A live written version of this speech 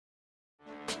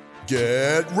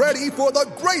Get ready for the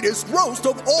greatest roast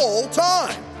of all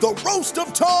time, the Roast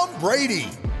of Tom Brady,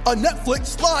 a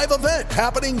Netflix live event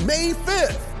happening May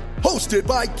 5th. Hosted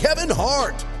by Kevin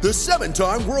Hart, the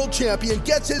 7-time world champion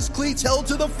gets his cleats held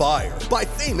to the fire by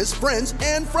famous friends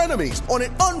and frenemies on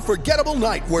an unforgettable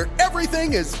night where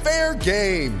everything is fair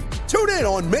game. Tune in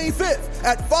on May 5th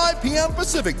at 5 p.m.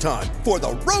 Pacific time for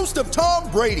the Roast of Tom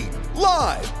Brady,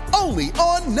 live only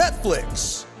on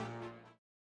Netflix.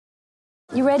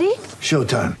 You ready?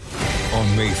 Showtime.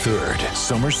 On May 3rd,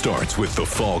 summer starts with The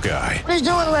Fall Guy. Let's do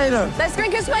it later. Let's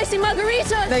drink a spicy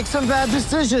margarita. Make some bad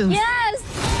decisions. Yes!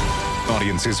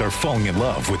 Audiences are falling in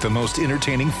love with the most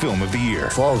entertaining film of the year.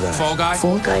 Fall Guy. Fall Guy?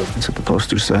 Fall Guy. That's what the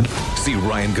poster said. See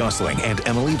Ryan Gosling and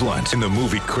Emily Blunt in the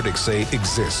movie critics say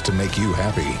exists to make you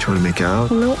happy. Trying to make it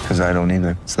out? Nope. Because I don't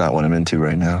either. It's not what I'm into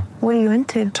right now. What are you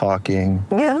into? Talking.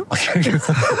 Yeah.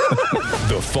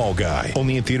 The Fall Guy.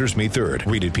 Only in theaters May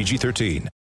 3rd. Rated PG-13.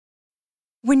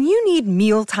 When you need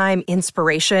mealtime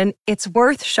inspiration, it's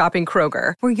worth shopping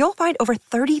Kroger, where you'll find over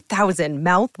 30,000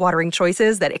 mouth-watering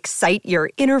choices that excite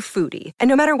your inner foodie. And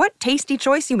no matter what tasty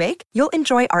choice you make, you'll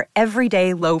enjoy our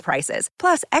everyday low prices,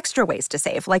 plus extra ways to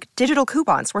save, like digital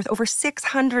coupons worth over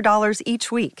 $600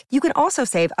 each week. You can also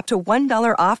save up to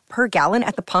 $1 off per gallon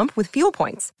at the pump with fuel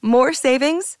points. More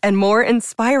savings and more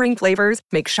inspiring flavors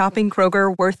make shopping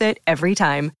Kroger worth it every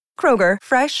time. Kroger,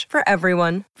 fresh for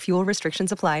everyone. Fuel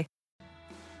restrictions apply.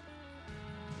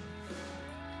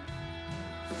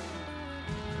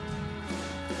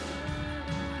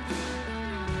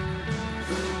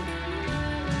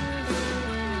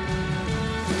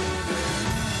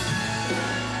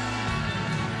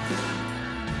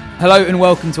 Hello and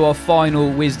welcome to our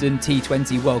final Wisden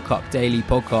T20 World Cup daily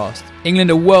podcast. England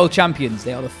are world champions.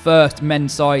 They are the first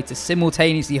men's side to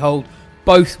simultaneously hold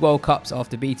both World Cups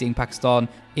after beating Pakistan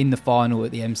in the final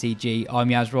at the MCG. I'm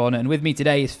Yaz Rana, and with me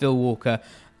today is Phil Walker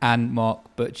and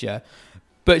Mark Butcher.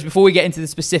 But before we get into the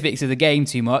specifics of the game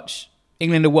too much,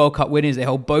 England are World Cup winners. They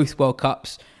hold both World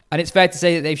Cups, and it's fair to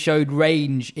say that they've showed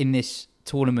range in this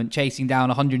tournament, chasing down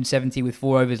 170 with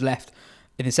 4 overs left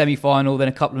in the semi-final, then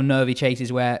a couple of nervy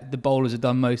chases where the bowlers have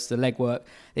done most of the legwork.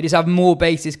 They just have more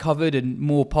bases covered and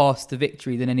more paths to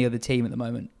victory than any other team at the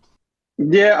moment.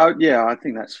 Yeah, I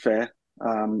think that's fair.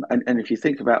 And if you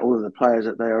think about all of the players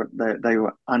that they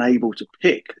were unable to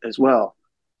pick as well,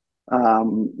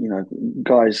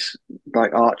 guys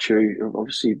like Archer, who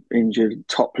obviously injured,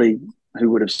 Topley,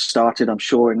 who would have started, I'm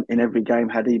sure, in every game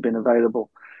had he been available.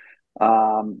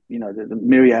 The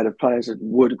myriad of players that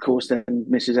would, of course, then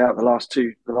misses out the last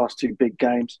two big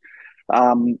games.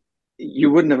 You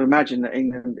wouldn't have imagined that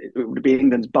it would be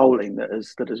England's bowling that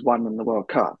has won them the World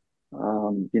Cup.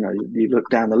 You look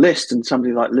down the list, and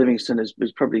somebody like Livingston has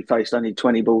probably faced only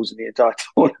 20 balls in the entire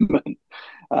tournament.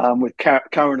 With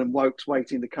Curran and Wokes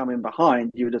waiting to come in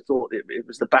behind, you would have thought it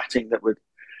was the batting that would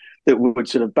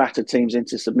sort of batter teams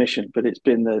into submission. But it's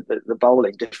been the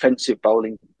bowling, defensive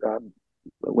bowling.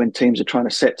 When teams are trying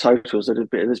to set totals, that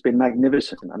has been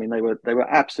magnificent. I mean, they were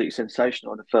absolutely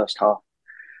sensational in the first half.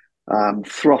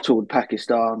 Throttled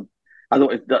Pakistan. I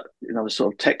thought I was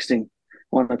sort of texting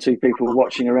one or two people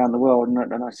watching around the world, and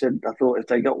I thought if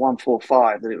they got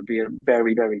 145, that it would be a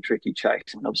very, very tricky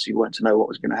chase. And obviously, we wanted to know what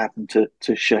was going to happen to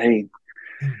Shaheen,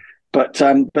 but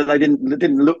they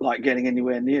didn't look like getting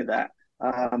anywhere near that.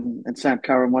 And Sam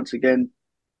Curran once again,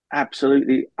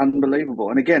 absolutely unbelievable.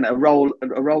 And again, a role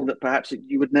that perhaps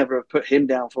you would never have put him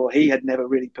down for. He had never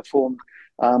really performed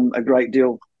a great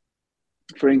deal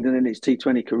for England in his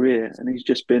T20 career, and he's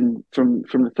just been from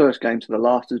the first game to the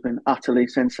last has been utterly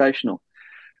sensational.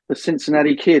 The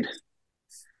Cincinnati kid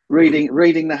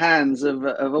reading the hands of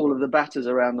all of the batters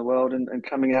around the world and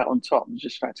coming out on top was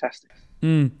just fantastic.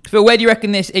 Phil, where do you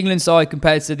reckon this England side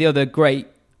compares to the other great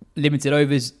limited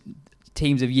overs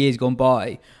teams of years gone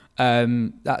by?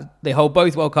 That they hold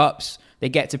both World Cups. They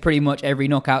get to pretty much every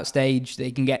knockout stage they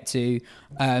can get to.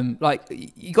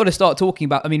 You got to start talking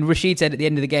about. I mean, Rashid said at the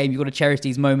end of the game, you've got to cherish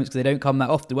these moments because they don't come that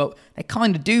often. Well, they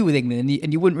kind of do with England,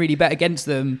 and you wouldn't really bet against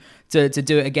them to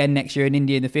do it again next year in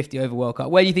India in the 50 over World Cup.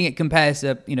 Where do you think it compares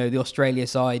to the Australia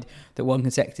side that won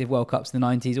consecutive World Cups in the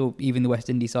 90s, or even the West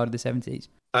Indies side of the 70s?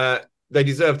 They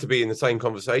deserve to be in the same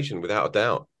conversation without a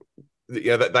doubt.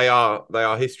 Yeah, they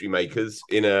are history makers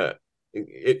in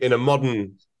a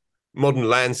modern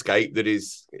landscape that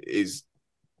is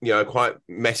quite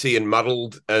messy and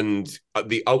muddled, and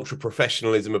the ultra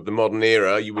professionalism of the modern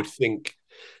era. You would think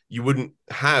you wouldn't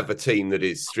have a team that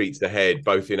is streets ahead,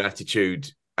 both in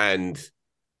attitude and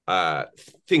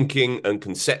thinking and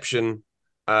conception,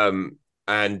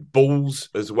 and balls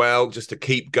as well, just to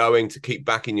keep going, to keep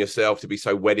backing yourself, to be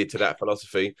so wedded to that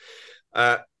philosophy.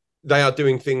 they are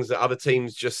doing things that other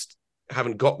teams just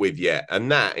haven't got with yet.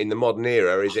 And that in the modern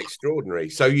era is extraordinary.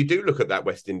 So you do look at that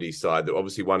West Indies side that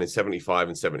obviously won in 75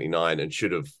 and 79 and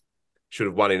should have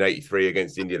won in 83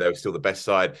 against India. They were still the best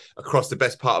side across the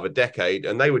best part of a decade.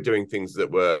 And they were doing things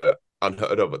that were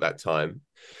unheard of at that time.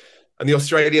 And the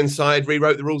Australian side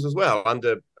rewrote the rules as well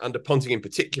under Ponting in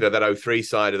particular. That 03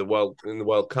 side of the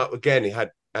World Cup, again, he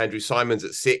had Andrew Simons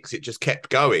at 6. It just kept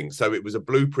going. So it was a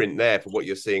blueprint there for what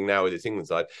you're seeing now with this England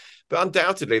side. But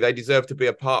undoubtedly, they deserve to be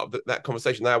a part of that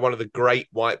conversation. They are one of the great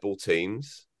white ball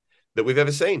teams that we've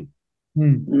ever seen.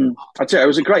 I'd say it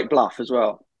was a great bluff as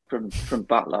well from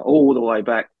Buttler all the way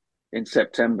back in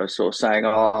September, sort of saying,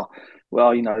 "Oh,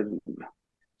 well, you know,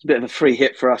 it's a bit of a free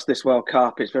hit for us this World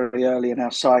Cup. It's very early in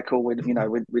our cycle. We're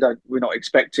not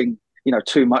expecting, you know,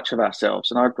 too much of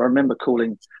ourselves." And I remember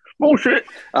calling bullshit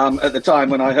at the time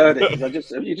when I heard it.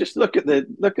 You just look at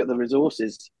the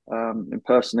resources and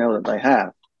personnel that they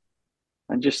have,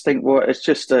 and just think, well, it's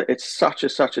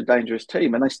such a dangerous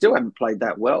team, and they still haven't played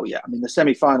that well yet. I mean, the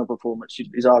semi-final performance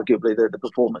is arguably the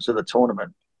performance of the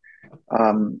tournament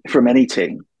from any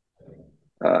team.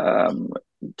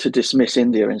 To dismiss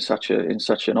India in such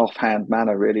an offhand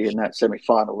manner, really, in that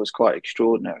semi-final was quite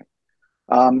extraordinary.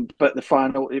 But the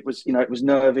final, it was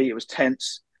nervy, it was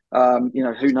tense.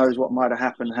 Who knows what might have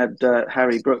happened had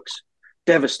Harry Brooks'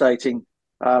 devastating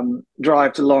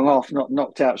drive to long off not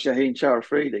knocked out Shaheen Shah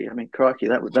Afridi. I mean, crikey,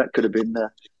 that could have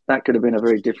been a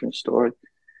very different story.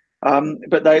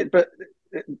 But they're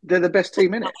the best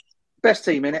team in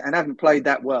it, and haven't played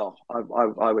that well.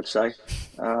 I would say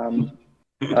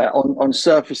on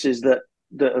surfaces that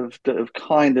have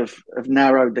kind of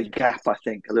narrowed the gap. I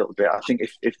think a little bit. I think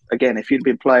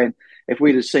if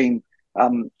we'd have seen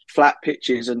flat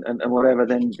pitches and whatever,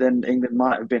 then England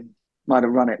might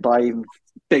have run it by even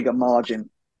bigger margin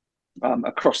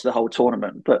across the whole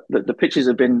tournament. But the pitches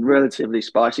have been relatively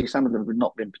spicy. Some of them have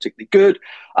not been particularly good,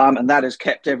 and that has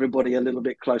kept everybody a little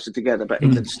bit closer together. But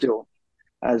England still,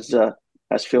 as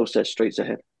Phil says, streets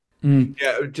ahead.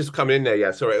 Yeah, just coming in there.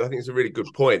 Yeah, sorry. I think it's a really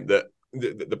good point that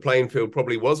the playing field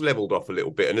probably was leveled off a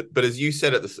little bit. But as you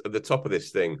said at the top of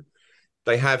this thing,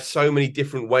 they have so many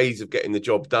different ways of getting the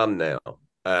job done now,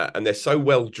 and they're so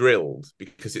well drilled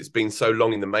because it's been so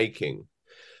long in the making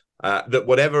that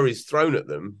whatever is thrown at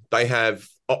them, they have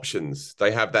options.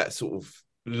 They have that sort of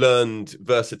learned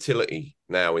versatility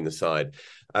now in the side.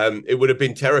 It would have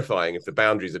been terrifying if the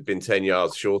boundaries had been 10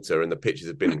 yards shorter and the pitches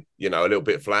had been, a little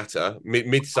bit flatter.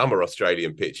 Midsummer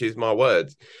Australian pitches, my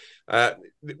word.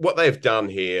 What they've done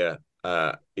here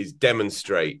is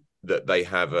demonstrate that they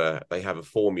have a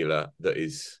formula that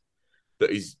is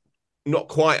not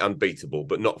quite unbeatable,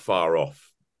 but not far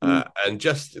off. And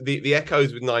just the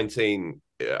echoes with 19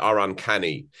 are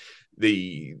uncanny.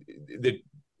 The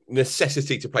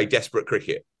necessity to play desperate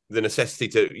cricket, the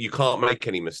necessity you can't make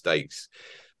any mistakes.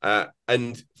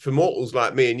 And for mortals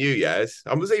like me and you, Yaz,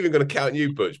 I was even going to count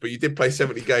you, Butch, but you did play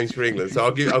 70 games for England, so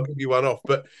I'll give you one off.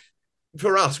 But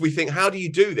for us, we think, how do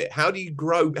you do that? How do you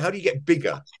grow? How do you get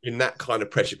bigger in that kind of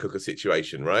pressure cooker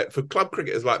situation, right? For club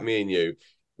cricketers like me and you,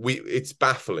 it's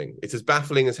baffling. It's as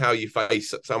baffling as how you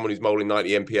face someone who's bowling 90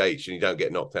 mph and you don't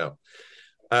get knocked out.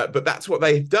 But that's what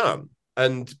they've done.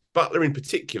 And Buttler in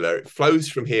particular, it flows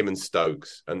from him and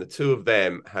Stokes, and the two of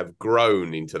them have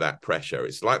grown into that pressure.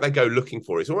 It's like they go looking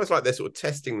for it. It's almost like they're sort of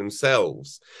testing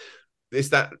themselves. It's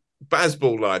that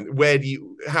Bazball line.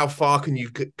 How far can you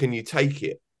take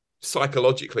it?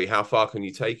 Psychologically, how far can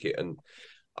you take it? And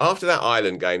after that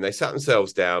Ireland game, they sat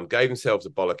themselves down, gave themselves a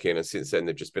bollocking, and since then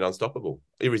they've just been unstoppable,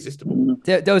 irresistible.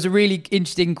 There was a really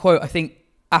interesting quote. I think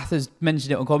Athers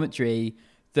mentioned it on commentary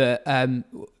that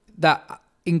that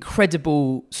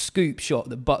incredible scoop shot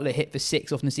that Buttler hit for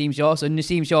 6 off Naseem Shah. So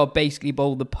Naseem Shah basically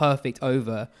bowled the perfect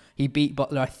over. He beat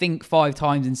Buttler, I think, 5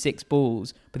 times in 6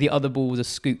 balls, but the other ball was a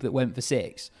scoop that went for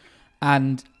 6.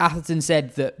 And Atherton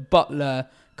said that Buttler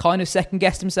kind of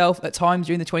second-guessed himself at times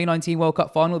during the 2019 World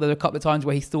Cup final. There were a couple of times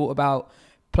where he thought about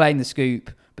playing the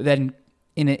scoop, but then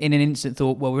in an instant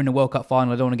thought, well, we're in a World Cup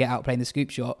final, I don't want to get out playing the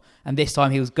scoop shot. And this time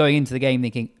he was going into the game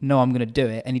thinking, no, I'm going to do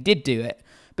it. And he did do it.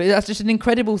 But that's just an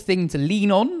incredible thing to lean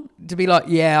on, to be like,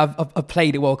 yeah, I've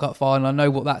played a World Cup final, I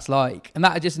know what that's like. And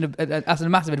that's a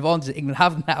massive advantage that England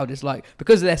have now, just like,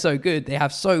 because they're so good, they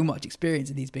have so much experience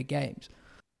in these big games.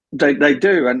 They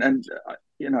do, and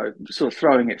sort of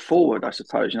throwing it forward, I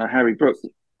suppose, Harry Brook,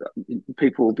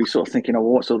 people will be sort of thinking,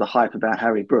 what's all the hype about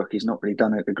Harry Brook? He's not really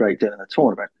done a great deal in the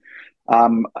tournament.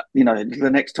 The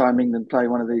next time England play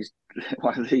one of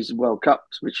these World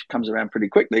Cups, which comes around pretty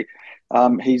quickly,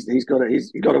 he's got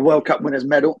a World Cup winners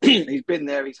medal. He's been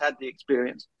there, he's had the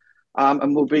experience,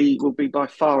 and will be by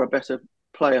far a better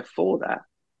player for that.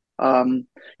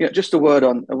 Just a word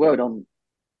on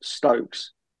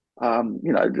Stokes.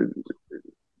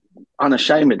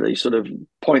 Unashamedly sort of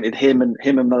pointed him and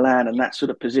Milan and that sort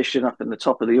of position up in the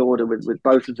top of the order with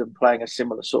both of them playing a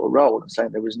similar sort of role, and saying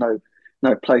there was no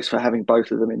place for having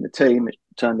both of them in the team. It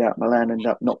turned out Milan ended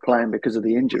up not playing because of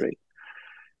the injury.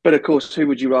 But of course, who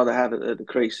would you rather have at the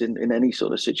crease in any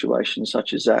sort of situation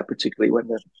such as that, particularly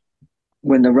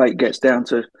when the rate gets down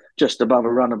to just above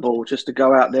a runner ball, just to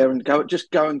go out there and go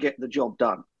and get the job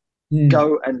done.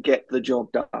 Go and get the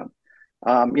job done.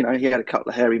 He had a couple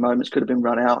of hairy moments, could have been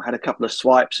run out, had a couple of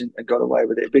swipes and got away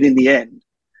with it. But in the end,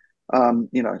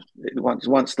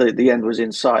 once the end was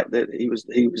in sight, that he was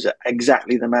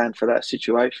exactly the man for that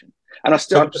situation. And I'm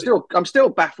still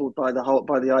baffled by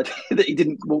the idea that he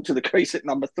didn't walk to the crease at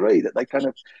number 3. That they kind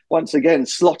of once again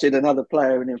slotted another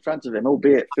player in front of him,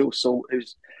 albeit Phil Salt,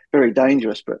 who's very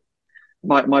dangerous. But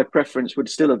my preference would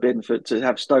still have been to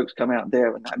have Stokes come out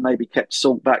there and maybe kept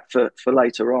Salt back for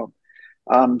later on.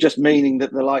 Just meaning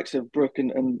that the likes of Brook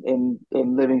and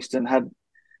Livingston had,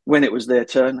 when it was their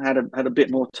turn, had a bit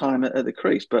more time at the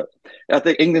crease. But I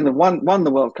think England have won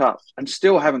the World Cup and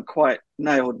still haven't quite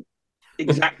nailed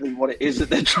exactly what it is that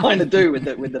they're trying to do with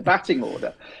the batting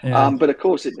order. Yeah. But of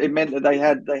course, it meant that they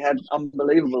had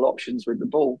unbelievable options with the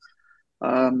ball.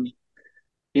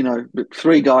 But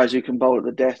 3 guys who can bowl at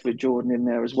the death with Jordan in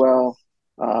there as well.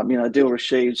 Adil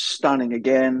Rashid stunning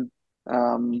again.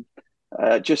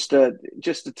 Just a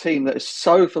team that is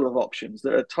so full of options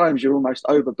that at times you're almost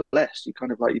over blessed. You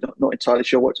kind of like, you're not entirely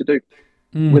sure what to do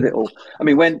with it all. I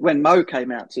mean, when Mo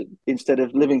came out instead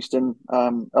of Livingston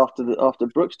after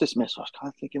Brooks' dismissal, I was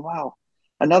kind of thinking, wow,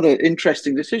 another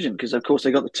interesting decision, because of course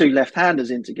they got the 2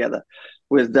 left-handers in together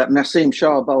with Naseem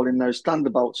Shah bowling those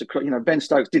thunderbolts. Ben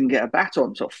Stokes didn't get a bat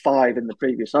on sort of 5 in the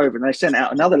previous over, and they sent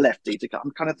out another lefty to come.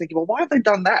 I'm kind of thinking, well, why have they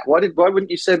done that? Why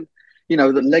wouldn't you send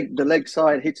the leg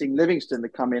side hitting Livingston to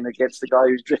come in against the guy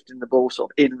who's drifting the ball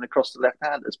sort of in and across the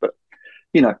left-handers? But,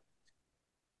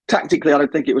 tactically, I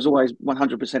don't think it was always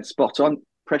 100% spot on.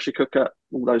 Pressure cooker,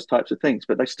 all those types of things.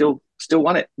 But they still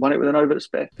won it with an over to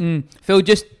spare. Phil,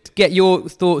 just forget your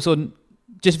thoughts on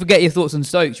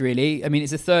Stokes, really. I mean,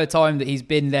 it's the 3rd time that he's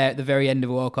been there at the very end of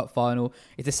a World Cup final.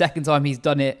 It's the 2nd time he's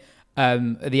done it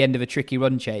at the end of a tricky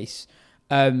run chase.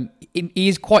 He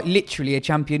is quite literally a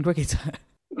champion cricketer.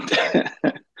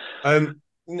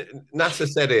 Nasser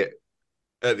said it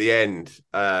at the end.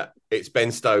 It's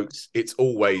Ben Stokes. It's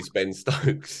always Ben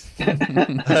Stokes.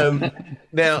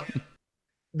 Now,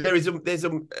 there's a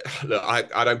look.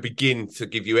 I don't begin to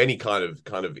give you any kind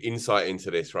of insight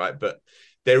into this, right? But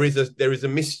there is a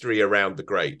mystery around the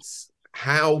greats.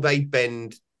 How they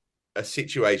bend a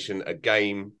situation, a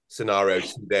game scenario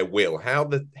to their will. How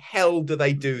the hell do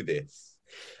they do this?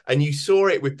 And you saw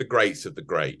it with the greats of the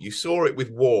great. You saw it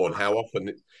with Warne, how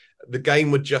often the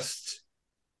game would just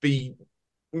be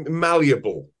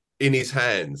malleable in his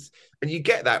hands. And you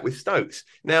get that with Stokes.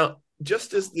 Now,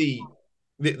 just as the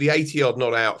 80-odd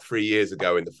not out 3 years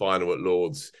ago in the final at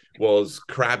Lord's was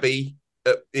crabby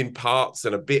in parts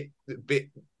and a bit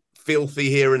filthy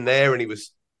here and there, and he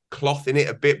was clothing it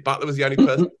a bit. Butler was the only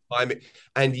person to climb it.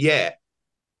 And yet,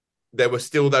 there were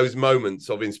still those moments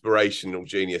of inspirational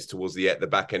genius towards the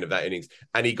back end of that innings,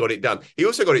 and he got it done. He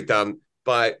also got it done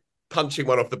by punching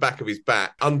one off the back of his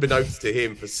bat, unbeknownst to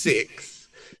him, for 6.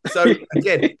 So,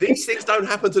 again, these things don't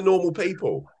happen to normal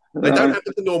people. They don't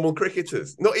happen to normal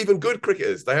cricketers, not even good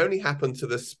cricketers. They only happen to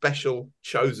the special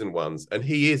chosen ones, and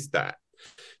he is that.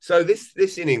 So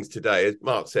this innings today, as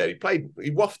Mark said,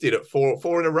 he wafted at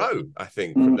four in a row, I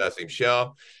think, from Naseem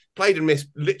Shah. Played and missed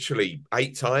literally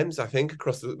 8 times, I think,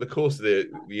 across the course of the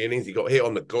innings. He got hit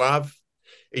on the glove.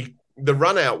 The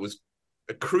run out was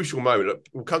a crucial moment.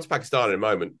 We'll come to Pakistan in a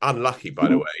moment. Unlucky, by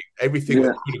the way. Everything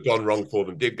that could have gone wrong for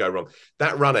them did go wrong.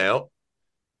 That run out,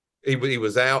 he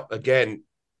was out again,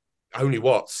 only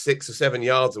 6 or 7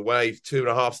 yards away,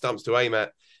 2.5 stumps to aim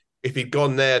at. If he'd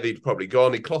gone there, they'd probably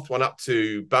gone. He clothed one up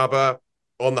to Baba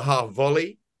on the half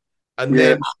volley, and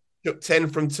then took 10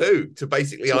 from 2 to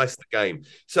basically ice the game.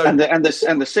 So and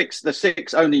the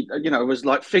six only was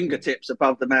like fingertips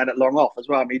above the man at long off as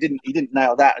well. I mean, he didn't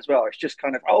nail that as well. It's just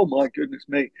kind of, oh my goodness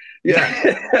me. Yeah.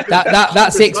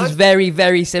 that 6 was very,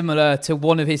 very similar to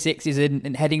one of his 6s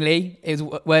in Headingley. It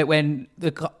was when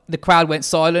the crowd went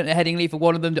silent at Headingley for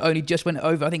one of them that only just went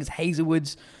over. I think it's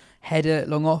Hazelwood's header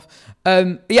long off.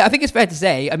 I think it's fair to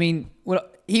say, I mean,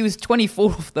 he was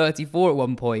 24 off 34 at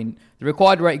one point. The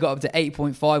required rate got up to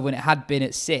 8.5 when it had been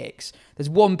at 6. There's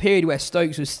one period where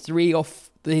Stokes was 3 off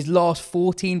his last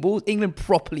 14 balls. England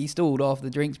properly stalled after the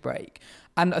drinks break.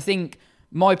 And I think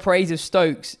my praise of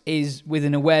Stokes is with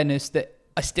an awareness that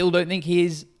I still don't think he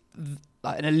is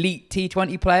like an elite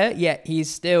T20 player, yet he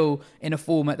is still in a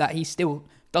format that he still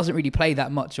doesn't really play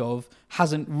that much of,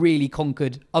 hasn't really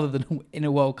conquered other than in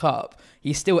a World Cup.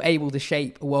 He's still able to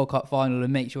shape a World Cup final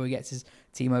and make sure he gets his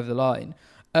team over the line.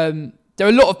 There are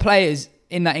a lot of players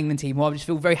in that England team who I just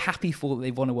feel very happy for that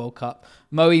they've won a World Cup.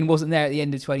 Moeen wasn't there at the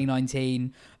end of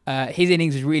 2019. His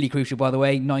innings was really crucial, by the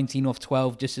way, 19 off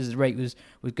 12, just as the rate was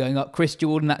going up. Chris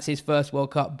Jordan, that's his first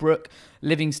World Cup. Brooke,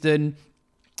 Livingston,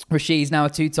 Rashid's now a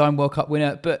 2-time World Cup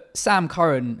winner. But Sam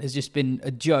Curran has just been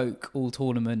a joke all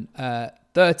tournament.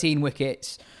 13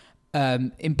 wickets,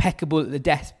 impeccable at the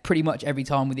death pretty much every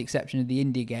time with the exception of the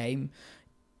India game.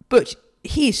 But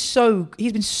he's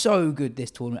been so good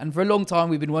this tournament. And for a long time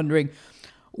we've been wondering,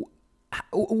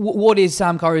 what is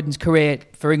Sam Curran's career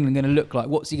for England going to look like?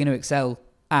 What's he going to excel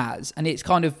as? And it's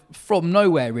kind of from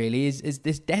nowhere, really, is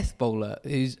this death bowler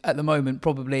who's at the moment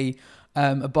probably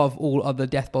above all other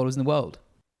death bowlers in the world.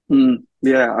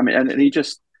 Yeah, I mean, and you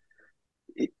just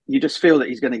feel that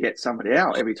he's going to get somebody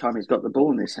out every time he's got the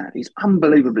ball in his hand. He's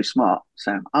unbelievably smart,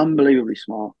 Sam, unbelievably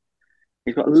smart.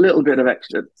 He's got a little bit of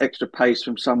extra pace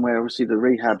from somewhere. Obviously, the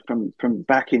rehab from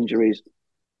back injuries,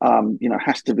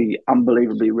 has to be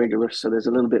unbelievably rigorous. So there's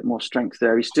a little bit more strength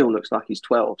there. He still looks like he's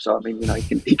 12. So I mean,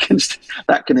 he can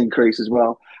that can increase as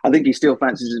well. I think he still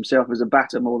fancies himself as a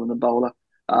batter more than a bowler.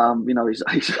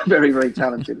 He's a very, very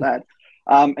talented lad.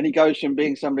 And he goes from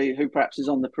being somebody who perhaps is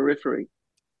on the periphery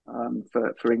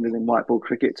for England in white ball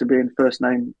cricket to being first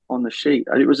name on the sheet.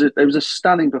 It was a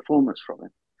stunning performance from him.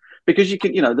 Because you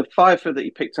can, the 5 that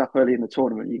he picked up early in the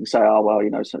tournament, you can say, oh,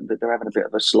 well, so they're having a bit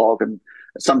of a slog and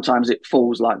sometimes it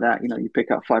falls like that, you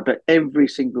pick up 5. But every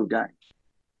single game,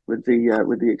 with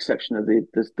the exception of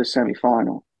the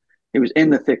semi-final, he was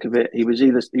in the thick of it. He was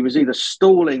either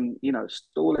stalling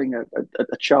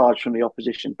a charge from the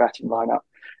opposition batting lineup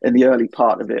in the early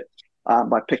part of it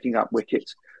by picking up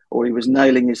wickets, or he was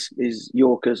nailing his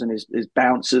Yorkers and his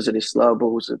bouncers and his slow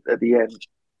balls at the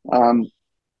end.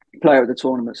 Player of the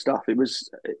tournament stuff. It was,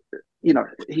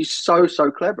 he's so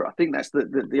clever. I think that's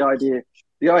the idea.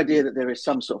 The idea that there is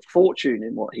some sort of fortune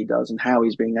in what he does and how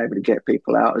he's being able to get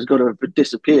people out has got to have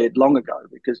disappeared long ago,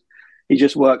 because he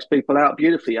just works people out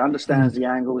beautifully. He understands the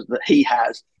angles that he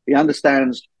has. He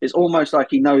understands. It's almost like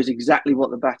he knows exactly what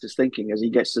the batter's thinking as he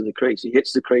gets to the crease. He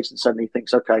hits the crease and suddenly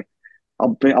thinks, okay,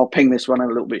 I'll ping this one a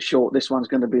little bit short. This one's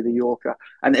going to be the Yorker.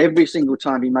 And every single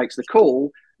time he makes the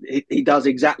call, he does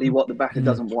exactly what the batter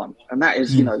doesn't want. And that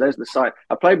is, there's the side.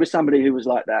 I played with somebody who was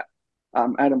like that,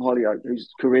 Adam Hollioake,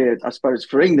 whose career, I suppose,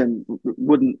 for England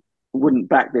wouldn't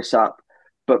back this up.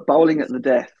 But bowling at the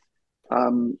death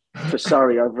for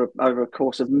Surrey over a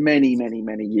course of many, many,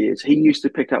 many years, he used to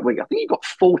pick up wickets. I think he got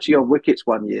 40 odd wickets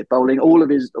one year, bowling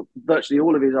virtually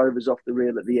all of his overs off the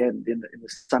reel at the end in the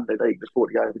Sunday League, the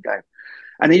 40 over game.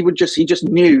 And he just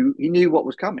knew what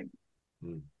was coming.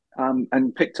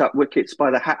 And picked up wickets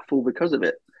by the hatful because of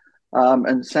it.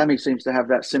 And Sammy seems to have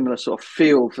that similar sort of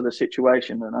feel for the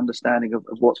situation and understanding of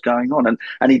what's going on.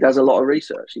 And he does a lot of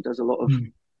research. He does a lot of,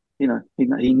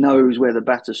 he knows where the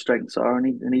batter's strengths are,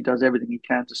 and he does everything he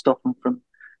can to stop them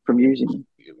from using them.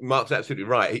 Mark's absolutely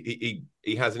right.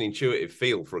 He has an intuitive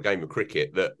feel for a game of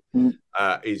cricket that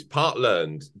is part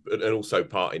learned and also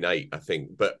part innate, I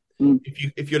think. But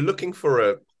if you're looking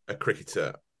for a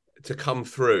cricketer to come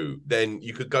through, then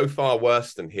you could go far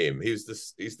worse than him. He's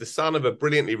the son of a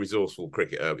brilliantly resourceful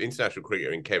cricketer, international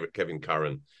cricketer in Kevin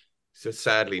Curran. So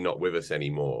sadly not with us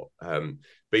anymore.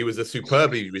 But he was a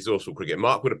superbly resourceful cricketer.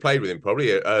 Mark would have played with him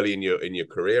probably early in your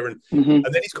career. And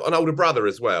then he's got an older brother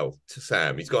as well to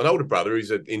Sam. He's got an older brother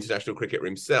who's an international cricketer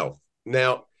himself.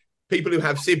 Now, people who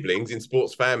have siblings in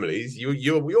sports families,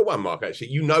 you're one, Mark, actually.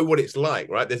 You know what it's like,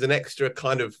 right? There's an extra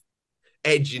kind of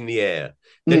edge in the air.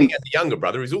 Then he has a younger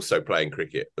brother who's also playing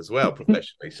cricket as well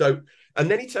professionally. And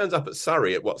then he turns up at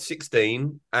Surrey at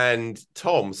 16, and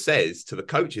Tom says to the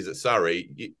coaches at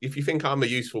Surrey, if you think I'm a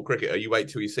useful cricketer, you wait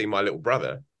till you see my little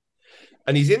brother.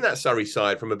 And he's in that Surrey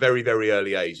side from a very, very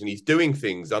early age, and he's doing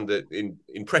things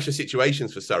in pressure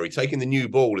situations for Surrey, taking the new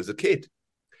ball as a kid.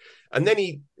 And then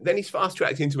he's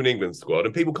fast-tracked into an England squad,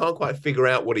 and people can't quite figure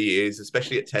out what he is,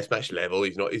 especially at test match level.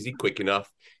 Is he quick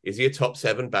enough? Is he a top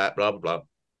 7 bat? Blah, blah, blah.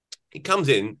 He comes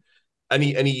in and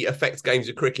he affects games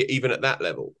of cricket even at that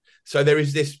level. So there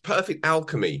is this perfect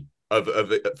alchemy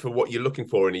for what you're looking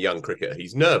for in a young cricketer.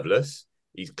 He's nerveless,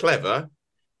 he's clever,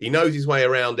 he knows his way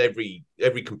around every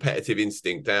competitive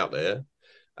instinct out there,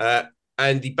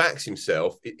 and he backs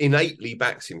himself, innately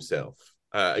backs himself.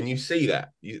 And you see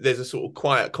that. There's a sort of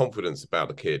quiet confidence about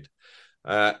the kid.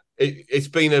 It's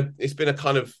been a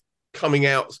kind of coming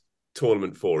out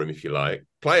tournament for him, if you like,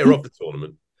 player of the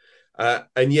tournament.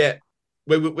 And yet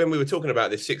when we were talking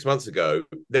about this 6 months ago,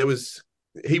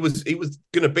 he was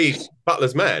going to be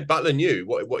Butler's man. Butler knew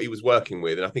what he was working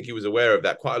with, and I think he was aware of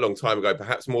that quite a long time ago,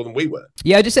 perhaps more than we were.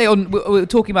 Yeah, I just say we're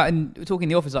talking in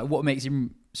the office, like what makes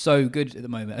him so good at the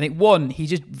moment. I think one, he's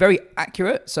just very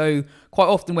accurate. So quite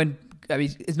often when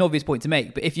it's an obvious point to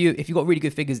make, but if you've got really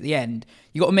good figures at the end,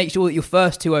 you got to make sure that your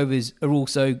first 2 overs are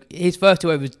also. His first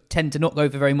 2 overs tend to not go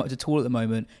for very much at all at the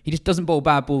moment. He just doesn't bowl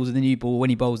bad balls in the new ball when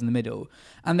he bowls in the middle,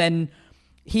 and then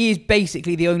he is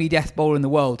basically the only death bowler in the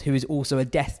world who is also a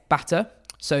death batter.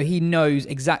 So he knows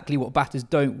exactly what batters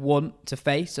don't want to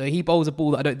face. So he bowls a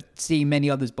ball that I don't see many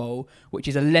others bowl, which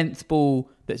is a length ball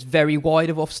that's very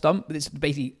wide of off stump, but it's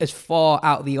basically as far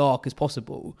out the arc as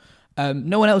possible.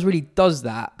 No one else really does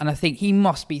that, and I think he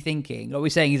must be thinking. Like we're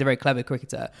saying, he's a very clever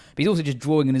cricketer, but he's also just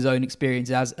drawing on his own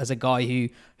experience as a guy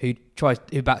who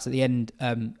bats at the end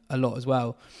a lot as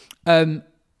well. The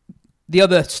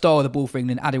other star of the ball for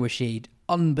England, Adil Rashid,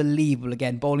 unbelievable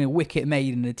again, bowling a wicket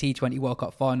made in the T20 World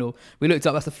Cup final. We looked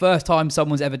up; that's the first time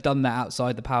someone's ever done that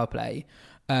outside the power play.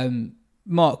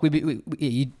 Mark,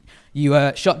 you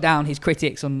shut down his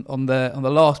critics on the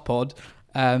last pod.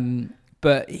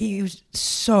 But he was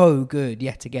so good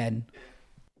yet again.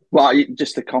 Well,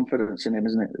 just the confidence in him,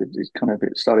 isn't it? It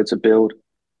started to build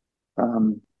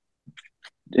in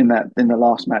the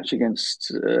last match against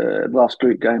the last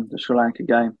group game, the Sri Lanka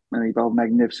game, and he bowled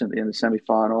magnificently in the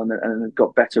semi-final, and it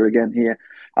got better again here.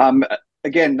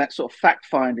 Again, that sort of fact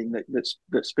finding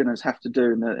that spinners have to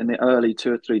do in the early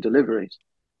 2 or 3 deliveries,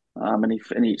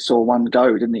 and he saw one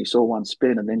go, didn't he? He saw one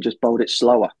spin, and then just bowled it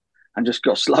slower. And just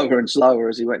got slower and slower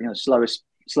as he went. Slowest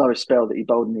spell that he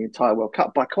bowled in the entire World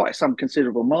Cup by quite some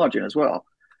considerable margin as well,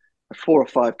 4 or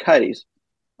 5 Ks.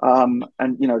 And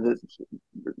the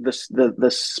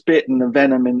spit and the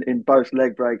venom in both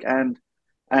leg break and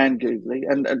googly,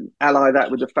 and ally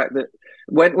that with the fact that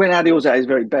when Adil's at his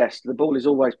very best, the ball is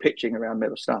always pitching around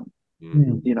middle stump.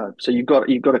 So you've got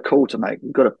a call to make.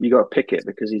 You've got to pick it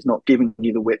because he's not giving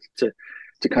you the width to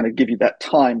kind of give you that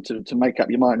time to make up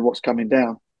your mind what's coming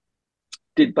down.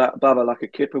 Did Baba like a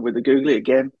kipper with the googly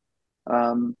again,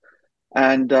 and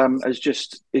he's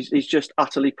just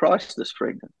utterly priceless for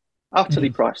England. Utterly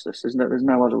priceless. There's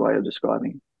no other way of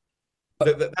describing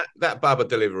it. That Baba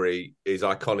delivery is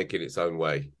iconic in its own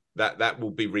way. That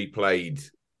will be replayed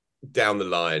down the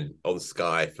line on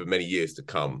Sky for many years to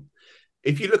come.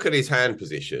 If you look at his hand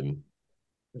position,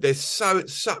 there's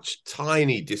such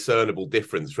tiny discernible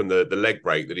difference from the leg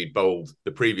break that he bowled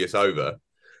the previous over,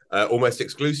 almost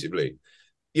exclusively.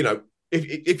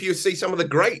 If you see some of the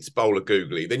greats bowl a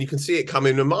googly, then you can see it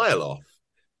coming a mile off.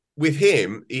 With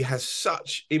him, he has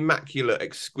such immaculate,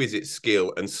 exquisite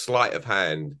skill and sleight of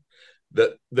hand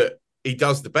that he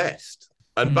does the best.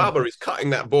 And Baba is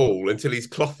cutting that ball until he's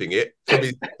clothing it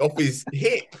off his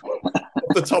hip,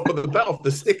 off the top of the belt, off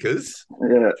the stickers.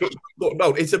 Yeah.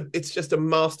 No, it's just a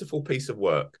masterful piece of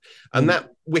work. And that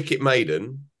wicket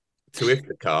maiden to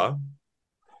Iftikhar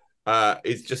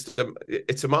is just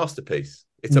it's a masterpiece.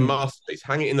 It's a masterpiece.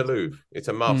 Hang it in the Louvre. It's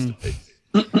a masterpiece.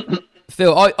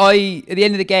 Phil, I at the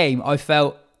end of the game, I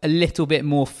felt a little bit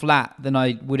more flat than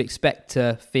I would expect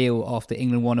to feel after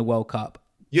England won a World Cup.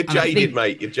 You're jaded,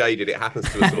 mate. You're jaded. It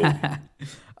happens to us all.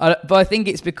 But I think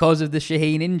it's because of the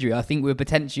Shaheen injury. I think we're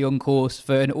potentially on course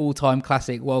for an all-time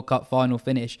classic World Cup final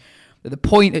finish. At the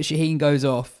point that Shaheen goes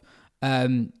off,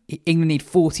 England need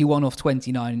 41 off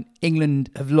 29.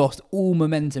 England have lost all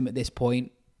momentum at this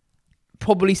point.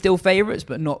 Probably still favourites,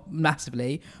 but not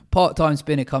massively. Part-time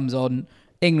spinner comes on.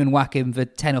 England whack him for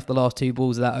 10 off the last 2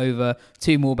 balls of that over.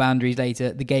 2 more boundaries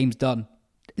later, the game's done.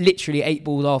 Literally 8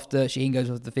 balls after Shaheen goes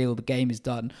off the field, the game is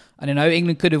done. And I know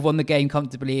England could have won the game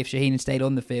comfortably if Shaheen had stayed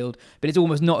on the field, but it's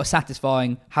almost not as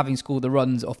satisfying having scored the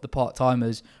runs off the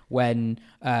part-timers when,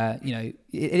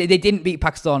 they didn't beat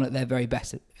Pakistan at their very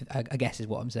best, I guess is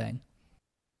what I'm saying.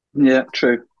 Yeah,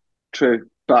 true.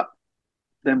 But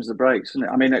them's the breaks, isn't it?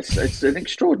 I mean, it's an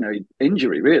extraordinary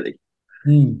injury, really.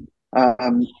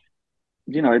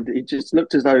 It just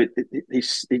looked as though he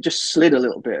just slid a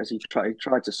little bit as he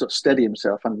tried to sort of steady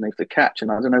himself underneath the catch,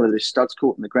 and I don't know whether his studs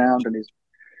caught in the ground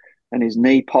and his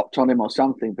knee popped on him or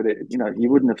something. But you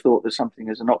wouldn't have thought that something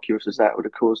as innocuous as that would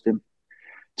have caused him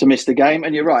to miss the game.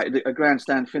 And you're right, a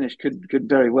grandstand finish could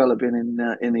very well have been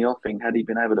in the offing had he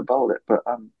been able to bowl it. But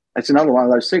it's another one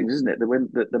of those things, isn't it?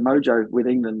 The mojo with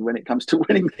England when it comes to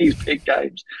winning these big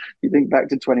games. You think back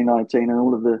to 2019 and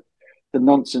all of the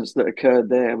nonsense that occurred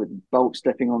there with Bolt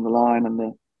stepping on the line and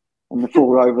the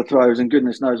 4 overthrows and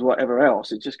goodness knows whatever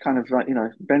else. It's just kind of like,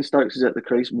 Ben Stokes is at the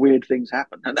crease, weird things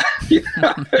happen. And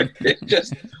it's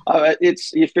just,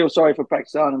 you feel sorry for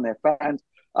Pakistan and their fans.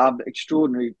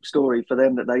 Extraordinary story for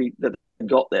them that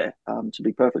got there. To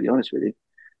be perfectly honest with you,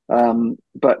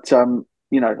 but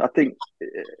I think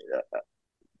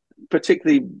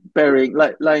particularly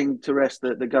laying to rest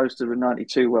the ghost of the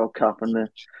 '92 World Cup and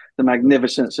the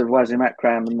magnificence of Wasim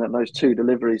Akram and those two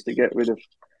deliveries to get rid of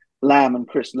Lamb and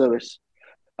Chris Lewis.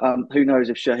 Who knows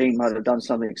if Shaheen might have done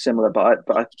something similar? But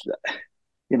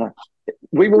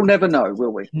we will never know,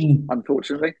 will we?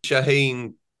 Unfortunately,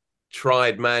 Shaheen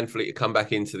tried manfully to come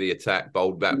back into the attack,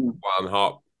 bowled that one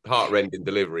heart-rending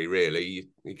delivery. Really,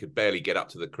 he could barely get up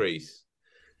to the crease.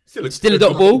 Still a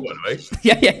dot ball.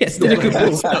 Yeah. Still a good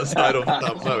ball. Outside of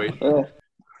stump,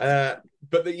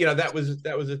 but that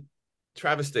was a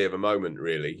travesty of a moment,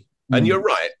 really. And you're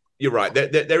right.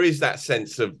 There is that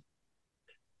sense of,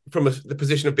 from the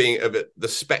position of being the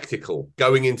spectacle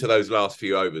going into those last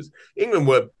few overs. England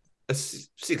were a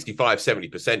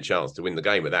 65-70% chance to win the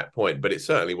game at that point, but it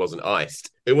certainly wasn't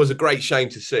iced. It was a great shame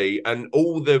to see, and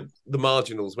all the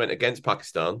marginals went against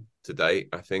Pakistan today,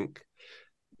 I think.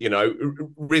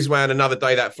 Rizwan, another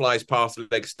day that flies past the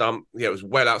leg stump. It was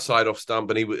well outside off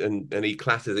stump, and he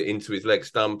clatters it into his leg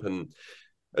stump. And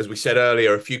as we said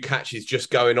earlier, a few catches just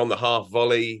going on the half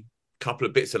volley, couple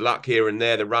of bits of luck here and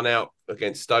there. The run out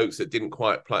against Stokes that didn't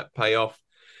quite pay off,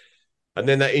 and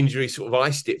then that injury sort of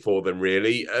iced it for them,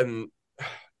 really. And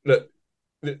look,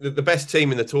 the best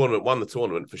team in the tournament won the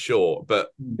tournament for sure. But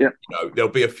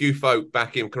there'll be a few folk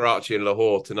back in Karachi and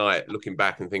Lahore tonight looking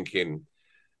back and thinking,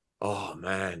 oh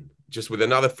man, just with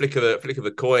another flick of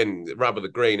the coin, rub of the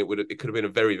green, it could have been a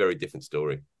very, very different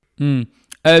story.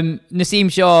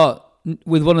 Naseem Shah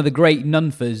with one of the great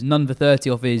none for 30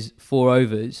 off his 4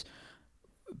 overs.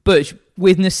 But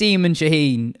with Naseem and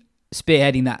Shaheen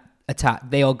spearheading that attack,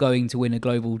 they are going to win a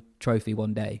global trophy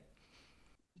one day.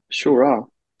 Sure are.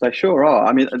 They sure are.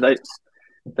 I mean, they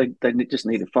just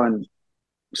need to find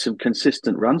some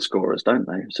consistent run scorers, don't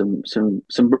they? Some.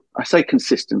 I say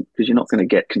consistent because you're not going to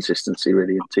get consistency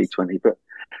really in T20, but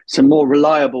some more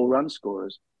reliable run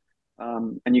scorers.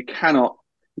 And you cannot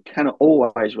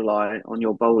always rely on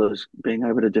your bowlers being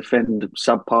able to defend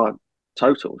subpar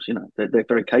totals. They're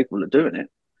very capable of doing it,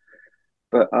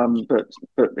 but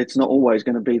it's not always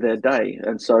going to be their day,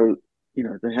 and so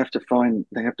they have to find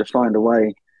a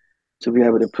way to be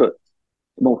able to put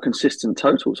more consistent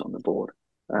totals on the board.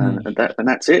 And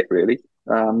that's it really.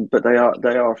 But they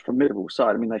are a formidable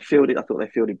side. I mean, I thought they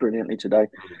fielded brilliantly today.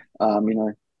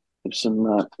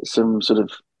 Some sort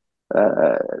of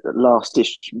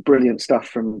last-ish brilliant stuff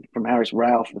from Harris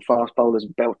Ralph, the fast bowlers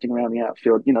belting around the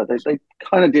outfield. They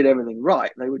kind of did everything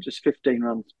right. They were just 15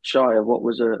 runs shy of what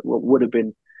would have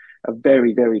been a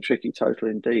very, very tricky total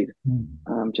indeed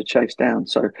to chase down.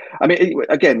 So, I mean,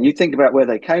 again, you think about where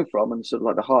they came from and sort of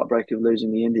like the heartbreak of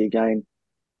losing the India game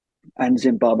and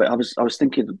Zimbabwe. I was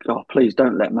thinking, oh, please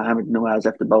don't let Mohamed Nawaz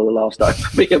have to bowl the last over,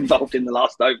 be involved in the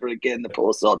last over again, the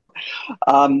poor sod.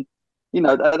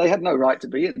 They had no right to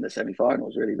be in the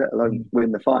semi-finals, really, let alone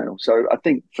win the final. So I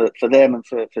think for them and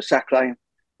for Sack Lane,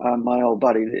 my old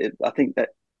buddy, I think that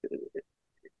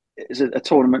is a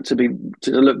tournament to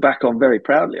look back on very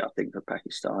proudly, I think, for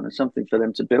Pakistan, and something for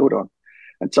them to build on.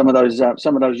 And some of those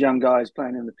young guys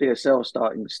playing in the PSL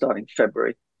starting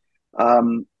February,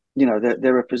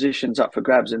 there are positions up for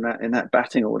grabs in that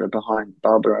batting order behind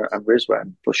Babar and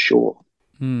Rizwan for sure.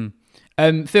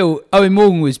 Phil, Owen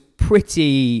Morgan was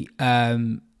pretty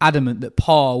adamant that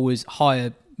par was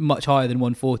much higher than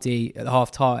 140 at the half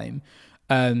time.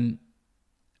 I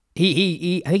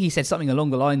think he said something along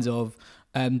the lines of,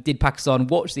 did Pakistan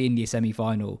watch the India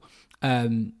semi-final?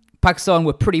 Pakistan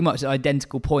were pretty much at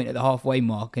identical point at the halfway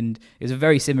mark, and it was a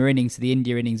very similar innings to the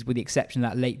India innings, with the exception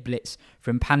of that late blitz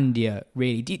from Pandya,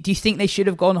 really. Do you think they should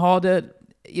have gone harder?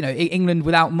 England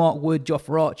without Mark Wood,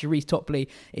 Jofra Archer, Reece Topley,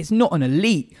 it's not an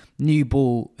elite new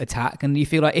ball attack, and you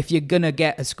feel like if you're going to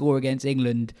get a score against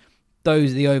England,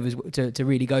 those are the overs to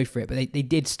really go for it. But they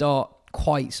did start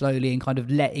quite slowly and kind of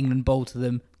let England bowl to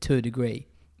them to a degree.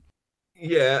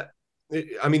 Yeah.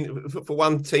 I mean, for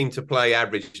one team to play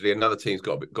averagely, another team's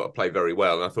got to play very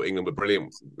well. And I thought England were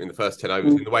brilliant in the first 10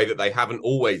 overs in the way that they haven't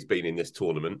always been in this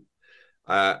tournament.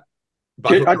 Do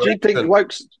you think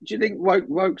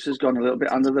Wokes has gone a little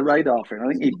bit under the radar for him?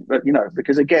 I think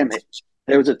because again,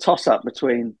 there was a toss-up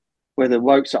between whether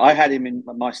Wokes. I had him in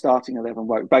my starting 11,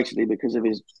 Wokes, basically because of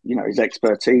his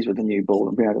expertise with the new ball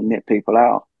and being able to nip people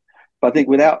out. But I think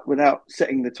without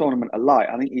setting the tournament alight,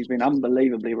 I think he's been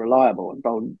unbelievably reliable and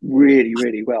bowled really,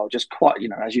 really well. Just quite,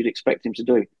 as you'd expect him to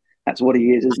do. That's what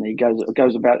he is, isn't he? He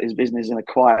goes about his business in a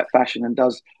quiet fashion and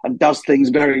does things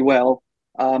very well,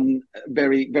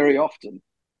 very, very often.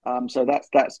 So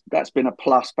that's been a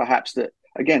plus, perhaps. That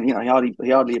again, he hardly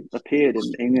appeared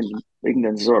in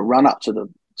England's sort of run up to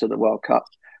to the World Cup.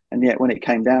 And yet, when it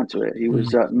came down to it, he was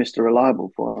Mr. Reliable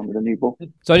for him with a new ball.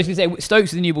 So I was just going to say,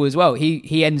 Stokes with the new ball as well.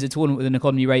 He ends the tournament with an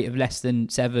economy rate of less than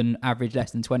 7, average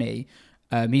less than 20.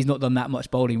 He's not done that much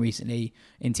bowling recently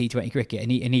in T20 cricket,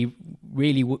 and he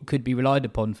really could be relied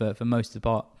upon for most of the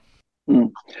part.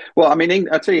 Well, I mean,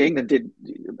 I tell you, England did,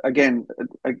 again,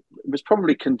 it was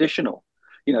probably conditional.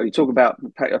 You know, you talk about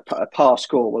a par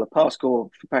score. Well, a par score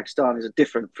for Pakistan is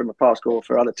different from a par score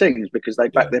for other teams because they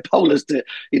back their bowlers to,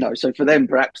 you know, so for them,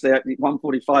 perhaps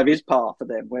 145 is par for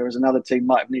them, whereas another team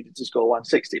might have needed to score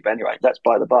 160. But anyway, that's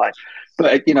by the by.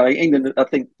 But, you know, England, I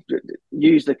think,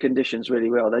 used the conditions really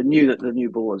well. They knew that the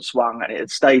new ball had swung and it had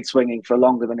stayed swinging for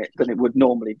longer than it would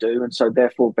normally do. And so,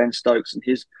 therefore, Ben Stokes and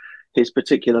his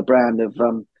particular brand of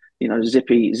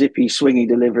zippy, swingy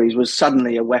deliveries was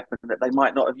suddenly a weapon that they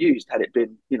might not have used had it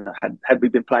been, had we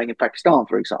been playing in Pakistan,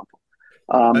 for example.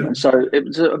 And so it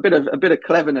was a bit of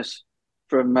cleverness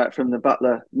from the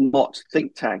Butler Mott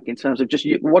think tank in terms of just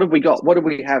what have we got? What do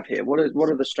we have here? What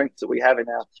are the strengths that we have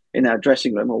in our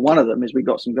dressing room? Well, one of them is we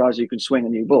got some guys who can swing a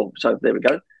new ball. So there we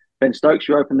go. Ben Stokes,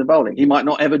 you open the bowling. He might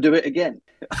not ever do it again.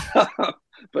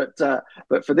 But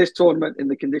for this tournament, in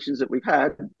the conditions that we've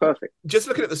had, perfect. Just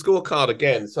looking at the scorecard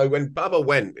again. So when Bubba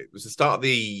went, it was the start of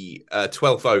the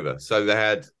 12th over. So they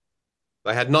had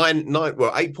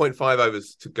 8.5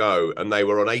 overs to go, and they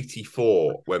were on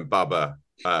 84 when Bubba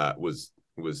was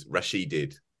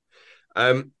Rashided.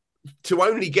 To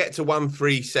only get to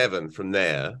 137 from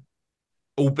there,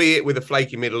 albeit with a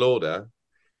flaky middle order,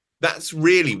 that's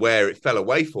really where it fell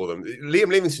away for them. Liam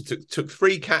Livingstone took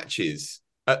 3 catches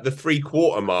at the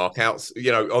 3/4 mark out,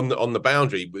 on the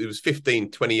boundary. It was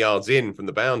 15, 20 yards in from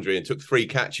the boundary and took 3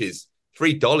 catches,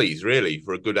 3 dollies really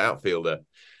for a good outfielder.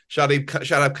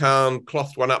 Shadab Khan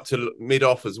clothed one up to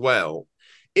mid-off as well.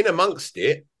 In amongst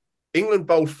it, England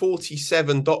bowled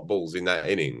 47 dot balls in that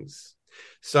innings.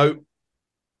 So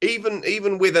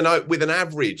even with an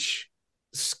average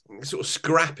sort of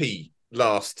scrappy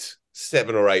last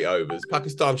 7 or 8 overs,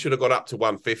 Pakistan should have got up to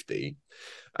 150.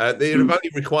 They'd have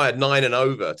only required 9 and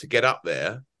over to get up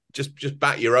there. Just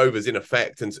bat your overs in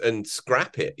effect and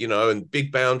scrap it, and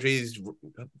big boundaries,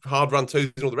 hard run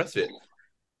twos and all the rest of it.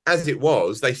 As it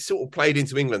was, they sort of played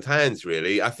into England's hands,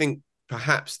 really. I think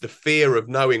perhaps the fear of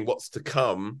knowing what's to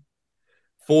come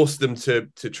forced them to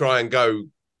try and go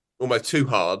almost too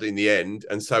hard in the end.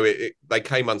 And so they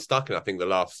came unstuck in, I think, the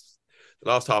last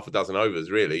half a dozen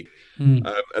overs, really.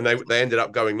 And they ended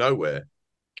up going nowhere.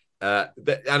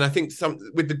 And I think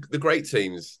with the great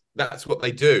teams, that's what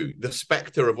they do. The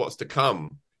spectre of what's to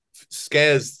come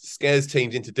scares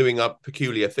teams into doing up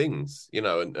peculiar things,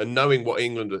 and knowing what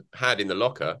England had in the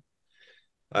locker,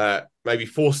 maybe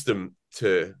forced them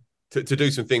to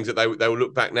do some things that they will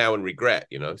look back now and regret.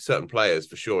 Certain players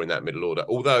for sure in that middle order.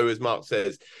 Although, as Mark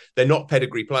says, they're not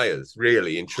pedigree players,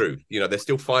 really. In truth, they're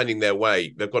still finding their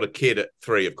way. They've got a kid at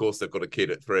 3. Of course, they've got a kid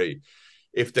at 3.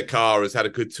 Iftikhar has had a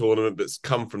good tournament, but's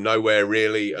come from nowhere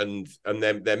really, and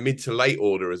their mid to late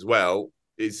order as well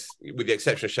is, with the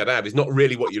exception of Shadab, is not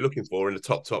really what you're looking for in the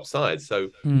top side. So,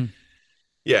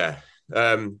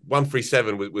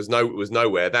 137 was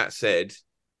nowhere. That said,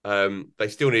 they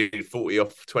still needed 40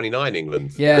 off 29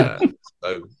 England. Yeah.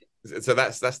 So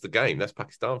that's the game. That's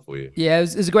Pakistan for you. Yeah,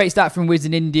 it was a great stat from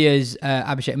Wisden India's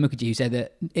Abhishek Mukherjee, who said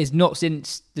that it's not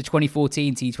since the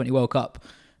 2014 T20 World Cup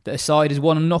that a side has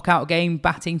won a knockout game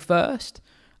batting first,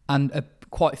 and a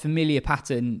quite familiar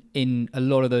pattern in a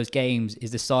lot of those games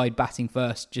is the side batting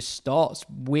first just starts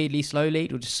weirdly slowly,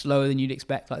 or just slower than you'd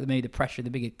expect, like maybe the pressure of the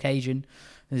big occasion.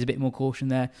 There's a bit more caution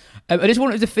there. I just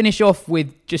wanted to finish off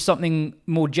with just something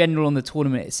more general on the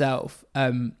tournament itself.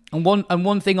 And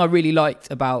one thing I really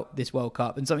liked about this World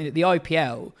Cup, and something that the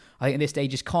IPL, I think at this stage,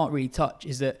 just can't really touch,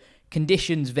 is that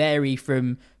conditions vary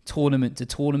from tournament to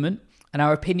tournament. And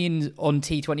our opinions on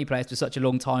T20 players for such a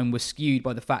long time were skewed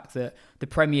by the fact that the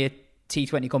Premier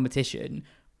T20 competition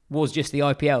was just the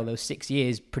IPL. There was 6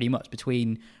 years pretty much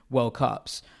between World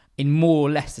Cups in more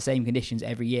or less the same conditions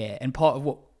every year. And part of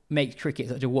what makes cricket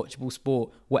such a watchable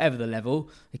sport, whatever the level,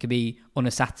 it could be on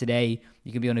a Saturday,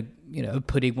 you can be on a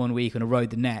pudding one week, on a road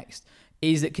the next,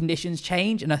 is that conditions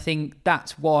change. And I think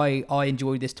that's why I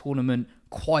enjoyed this tournament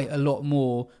quite a lot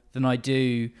more than I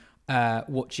do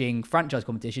watching franchise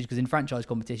competitions, because in franchise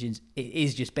competitions it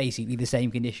is just basically the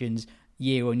same conditions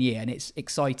year on year, and it's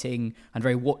exciting and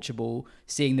very watchable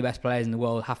seeing the best players in the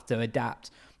world have to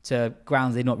adapt to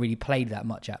grounds they've not really played that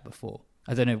much at before.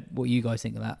 I don't know what you guys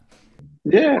think of that.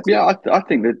 Yeah, I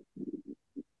think that,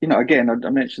 again, I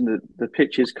mentioned that the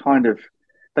pitches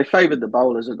they favoured the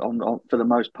bowlers on for the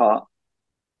most part,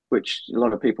 which a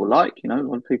lot of people like. A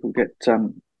lot of people get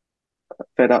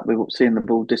fed up with seeing the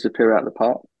ball disappear out of the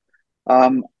park.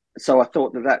 So I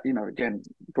thought that again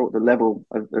brought the level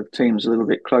of teams a little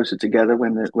bit closer together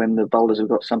when the bowlers have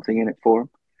got something in it for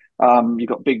them. You've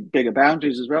got bigger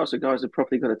boundaries as well, so guys have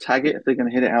probably got to tag it if they're going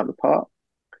to hit it out of the park.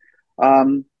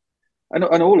 And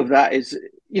all of that is,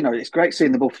 it's great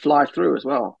seeing the ball fly through as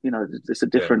well. There's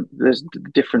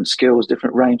different skills,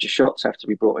 different range of shots have to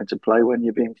be brought into play when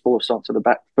you're being forced onto the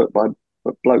back foot by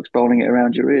blokes bowling it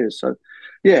around your ears. So,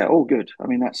 yeah, all good. I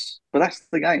mean, that's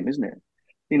the game, isn't it?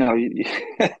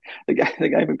 The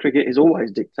game of cricket is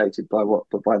always dictated by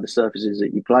the surfaces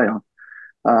that you play on,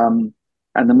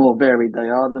 and the more varied they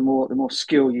are, the more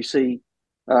skill you see.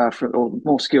 Or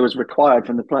more skill is required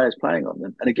from the players playing on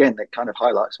them. And again, that kind of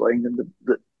highlights why England,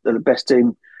 the best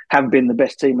team, have been the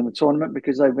best team in the tournament,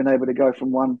 because they've been able to go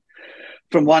from one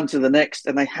to the next,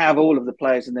 and they have all of the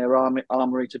players in their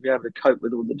armoury to be able to cope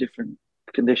with all the different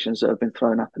conditions that have been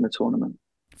thrown up in the tournament.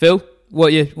 Phil,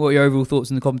 what are your overall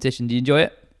thoughts on the competition? Do you enjoy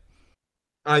it?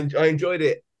 I enjoyed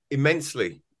it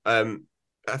immensely. I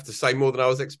have to say, more than I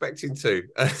was expecting to.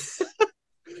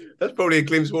 That's probably a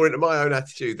glimpse more into my own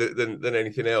attitude than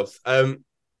anything else.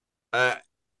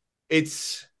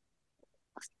 It's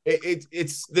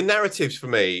the narratives for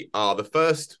me are the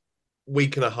first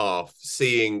week and a half,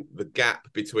 seeing the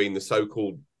gap between the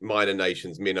so-called minor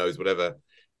nations, minnows, whatever,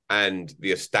 and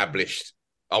the established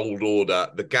old order.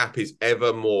 The gap is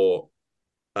ever more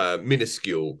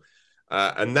minuscule,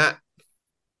 and that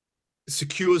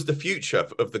secures the future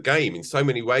of the game in so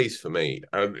many ways for me.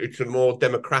 It's a more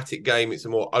democratic game. It's a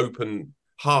more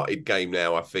open-hearted game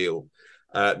now, I feel.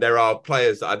 There are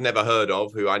players that I'd never heard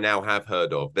of who I now have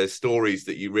heard of. There's stories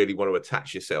that you really want to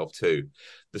attach yourself to.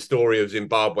 The story of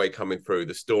Zimbabwe coming through,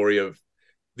 the story of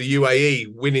the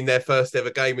UAE winning their first ever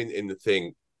game in the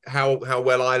thing, how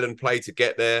well Ireland played to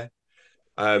get there,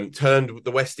 turned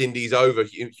the West Indies over,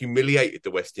 humiliated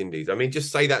the West Indies. I mean,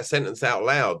 just say that sentence out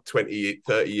loud 20,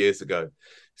 30 years ago.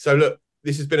 So look,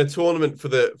 this has been a tournament for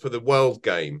the world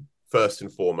game, first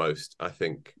and foremost, I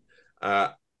think.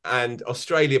 And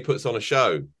Australia puts on a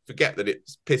show. Forget that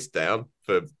it's pissed down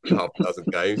for half a dozen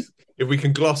games. If we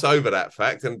can gloss over that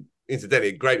fact, and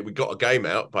incidentally, great we got a game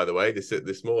out, by the way, this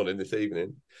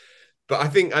evening. But I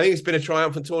think it's been a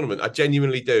triumphant tournament. I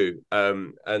genuinely do.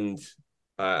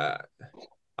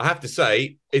 I have to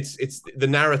say, it's the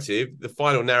narrative. The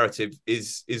final narrative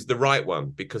is the right one,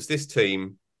 because this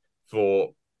team, for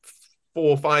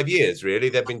 4 or 5 years, really,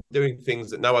 they've been doing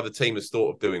things that no other team has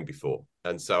thought of doing before,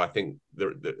 and so I think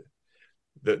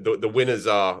the winners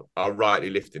are rightly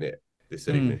lifting it this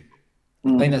evening.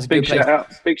 I think that's a big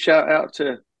shout out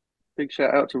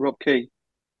to Rob Key.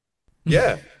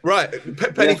 Yeah, right.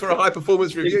 Penny for a high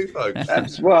performance review,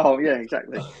 folks. Well, yeah,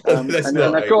 exactly. And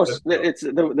of course, it's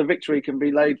the victory can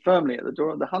be laid firmly at the door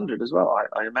of the 100 as well.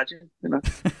 I imagine.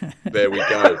 There we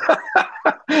go.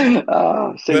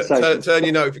 Turn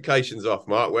your notifications off,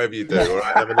 Mark. Whatever you do, all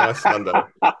right. Have a nice Sunday.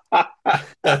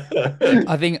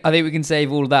 I think we can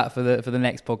save all of that for the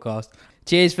next podcast.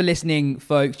 Cheers for listening,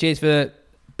 folks. Cheers for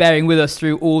bearing with us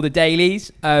through all the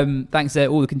dailies. Thanks to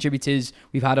all the contributors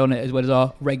we've had on it, as well as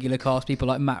our regular cast, people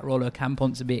like Matt Roller, Cam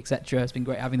Ponsonby, etc. It's been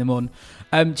great having them on.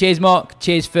 Cheers, Mark.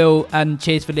 Cheers, Phil. And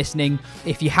cheers for listening.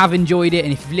 If you have enjoyed it,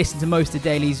 and if you've listened to most of the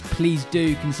dailies, please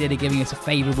do consider giving us a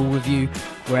favourable review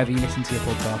wherever you listen to your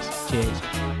podcast. Cheers.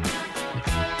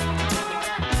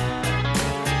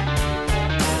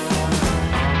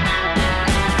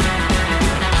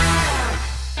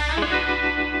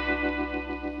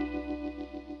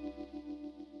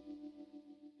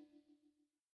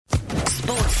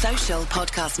 Social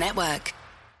Podcast Network.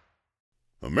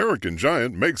 American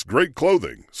Giant makes great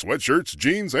clothing, sweatshirts,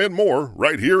 jeans, and more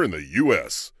right here in the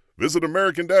U.S. Visit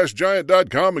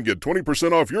American-Giant.com and get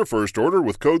 20% off your first order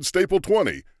with code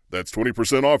STAPLE20. That's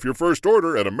 20% off your first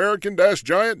order at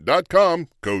American-Giant.com,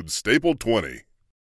 code STAPLE20.